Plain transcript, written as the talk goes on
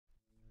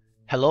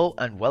Hello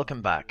and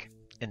welcome back.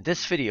 In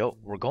this video,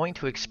 we're going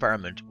to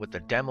experiment with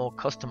the demo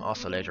custom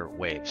oscillator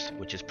Waves,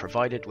 which is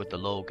provided with the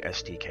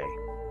Logue-SDK.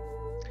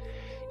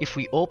 If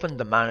we open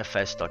the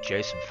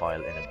manifest.json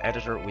file in an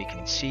editor, we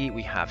can see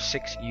we have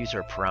 6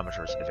 user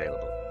parameters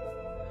available.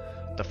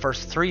 The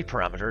first 3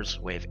 parameters,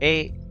 wave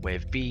A,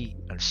 wave B,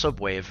 and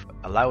subwave,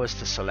 allow us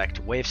to select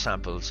wave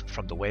samples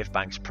from the wave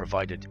banks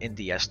provided in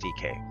the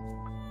SDK.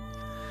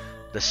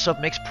 The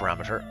submix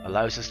parameter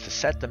allows us to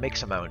set the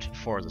mix amount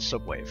for the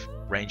subwave,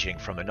 ranging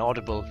from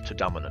inaudible to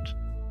dominant.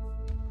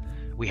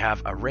 We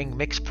have a ring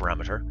mix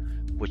parameter,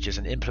 which is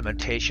an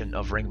implementation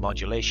of ring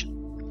modulation.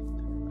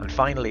 And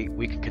finally,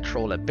 we can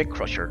control a bit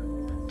crusher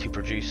to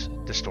produce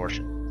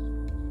distortion.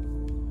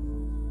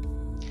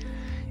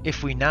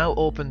 If we now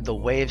open the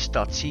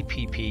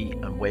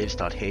waves.cpp and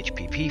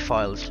waves.hpp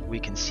files, we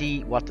can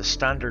see what the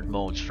standard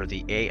modes for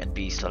the A and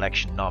B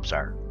selection knobs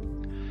are.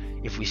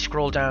 If we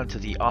scroll down to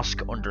the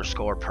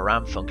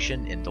osc_param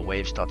function in the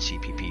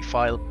waves.cpp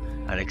file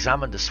and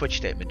examine the switch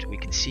statement, we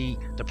can see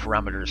the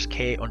parameters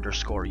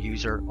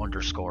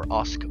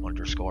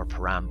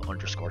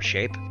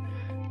k_user_osc_param_shape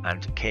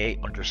and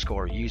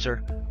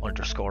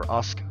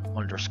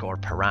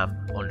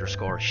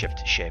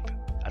k_user_osc_param_shift shape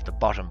at the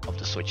bottom of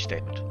the switch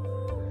statement.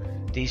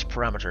 These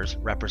parameters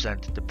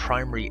represent the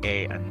primary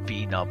A and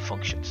B knob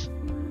functions,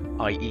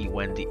 i.e.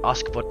 when the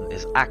osc button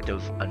is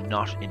active and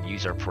not in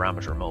user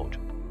parameter mode.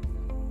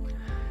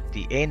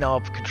 The A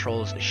knob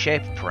controls a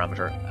shape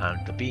parameter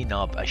and the B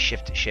knob a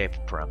shift shape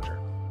parameter.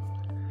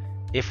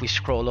 If we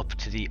scroll up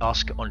to the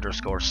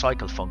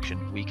osc_cycle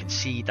function, we can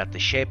see that the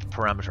shape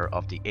parameter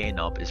of the A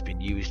knob is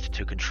being used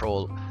to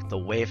control the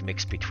wave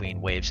mix between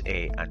waves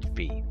A and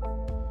B.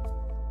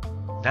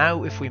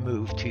 Now if we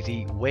move to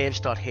the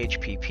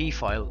waves.hpp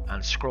file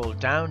and scroll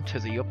down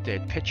to the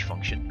update pitch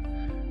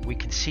function, we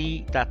can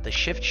see that the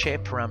shift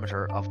shape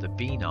parameter of the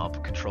B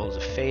knob controls a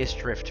phase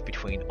drift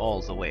between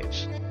all the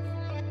waves.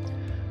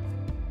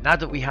 Now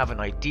that we have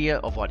an idea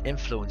of what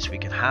influence we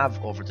can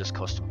have over this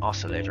custom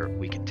oscillator,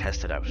 we can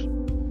test it out.